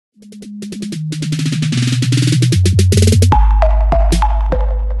Just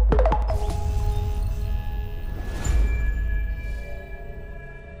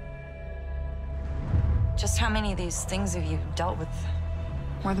how many of these things have you dealt with?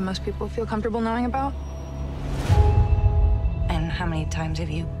 More than most people feel comfortable knowing about. And how many times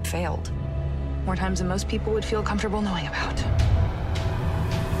have you failed? More times than most people would feel comfortable knowing about.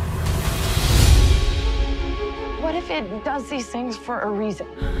 What if it does these things for a reason?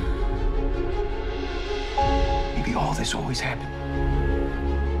 Maybe all this always happened.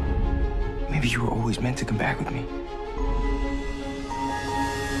 Maybe you were always meant to come back with me.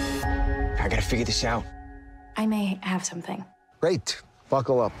 I gotta figure this out. I may have something. Great.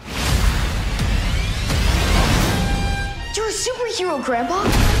 Buckle up. You're a superhero, Grandpa?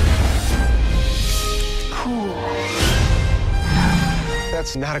 Cool.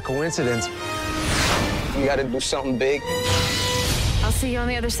 That's not a coincidence. You gotta do something big. I'll see you on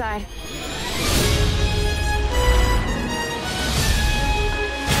the other side.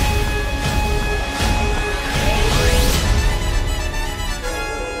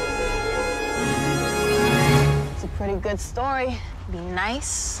 It's a pretty good story. Be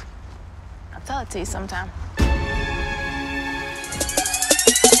nice. I'll tell it to you sometime.